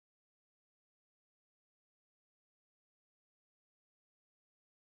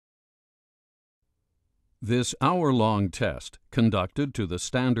This hour-long test, conducted to the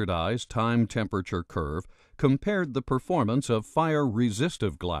standardized time-temperature curve, compared the performance of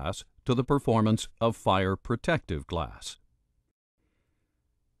fire-resistive glass to the performance of fire-protective glass.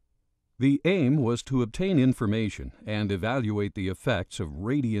 The aim was to obtain information and evaluate the effects of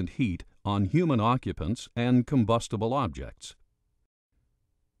radiant heat on human occupants and combustible objects.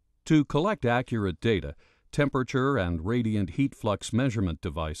 To collect accurate data, temperature and radiant heat flux measurement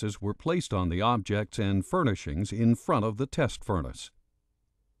devices were placed on the objects and furnishings in front of the test furnace.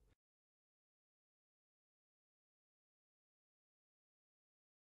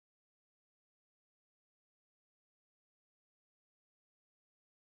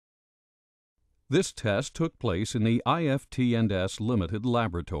 This test took place in the IFT&S Limited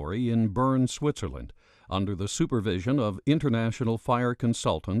Laboratory in Bern, Switzerland, under the supervision of International Fire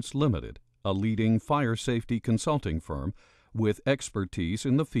Consultants Limited, a leading fire safety consulting firm with expertise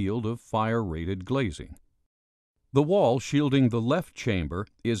in the field of fire-rated glazing. The wall shielding the left chamber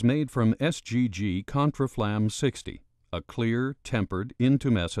is made from SGG Contraflam 60, a clear, tempered,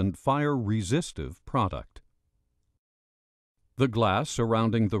 intumescent, fire-resistive product. The glass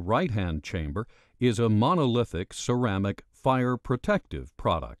surrounding the right-hand chamber is a monolithic ceramic fire-protective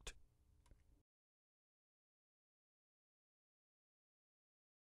product.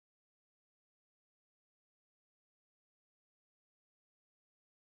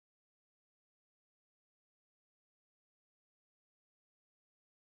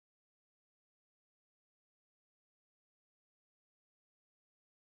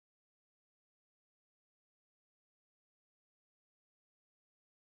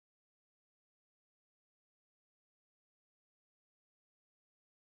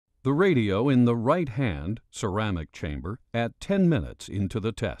 The radio in the right-hand ceramic chamber at 10 minutes into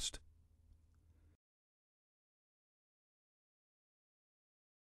the test.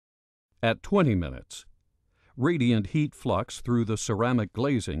 At 20 minutes, radiant heat flux through the ceramic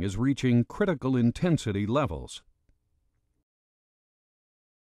glazing is reaching critical intensity levels.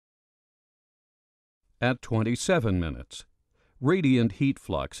 At 27 minutes, radiant heat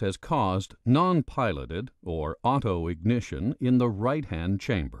flux has caused non-piloted or auto ignition in the right-hand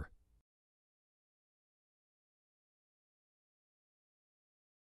chamber.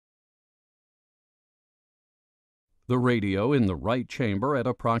 The radio in the right chamber at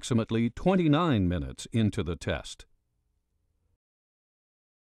approximately 29 minutes into the test.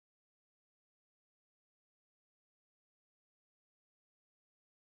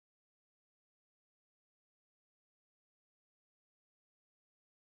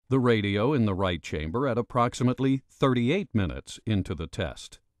 The radio in the right chamber at approximately 38 minutes into the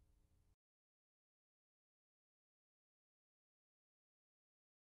test.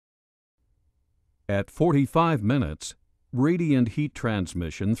 At 45 minutes, radiant heat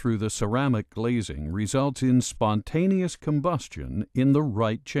transmission through the ceramic glazing results in spontaneous combustion in the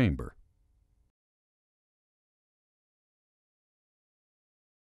right chamber.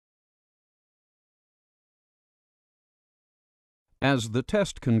 As the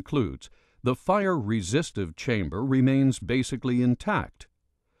test concludes, the fire-resistive chamber remains basically intact.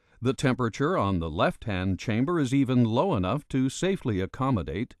 The temperature on the left-hand chamber is even low enough to safely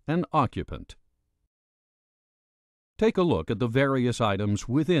accommodate an occupant. Take a look at the various items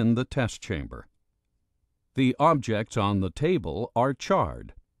within the test chamber. The objects on the table are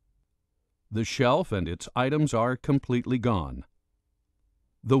charred. The shelf and its items are completely gone.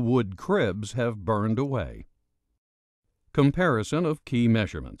 The wood cribs have burned away. Comparison of key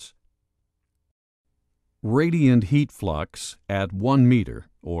measurements. Radiant heat flux at 1 meter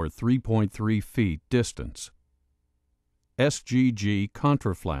or 3.3 feet distance. SGG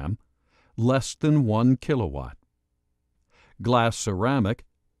Contraflam, less than 1 kilowatt. Glass ceramic,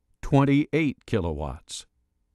 28 kilowatts.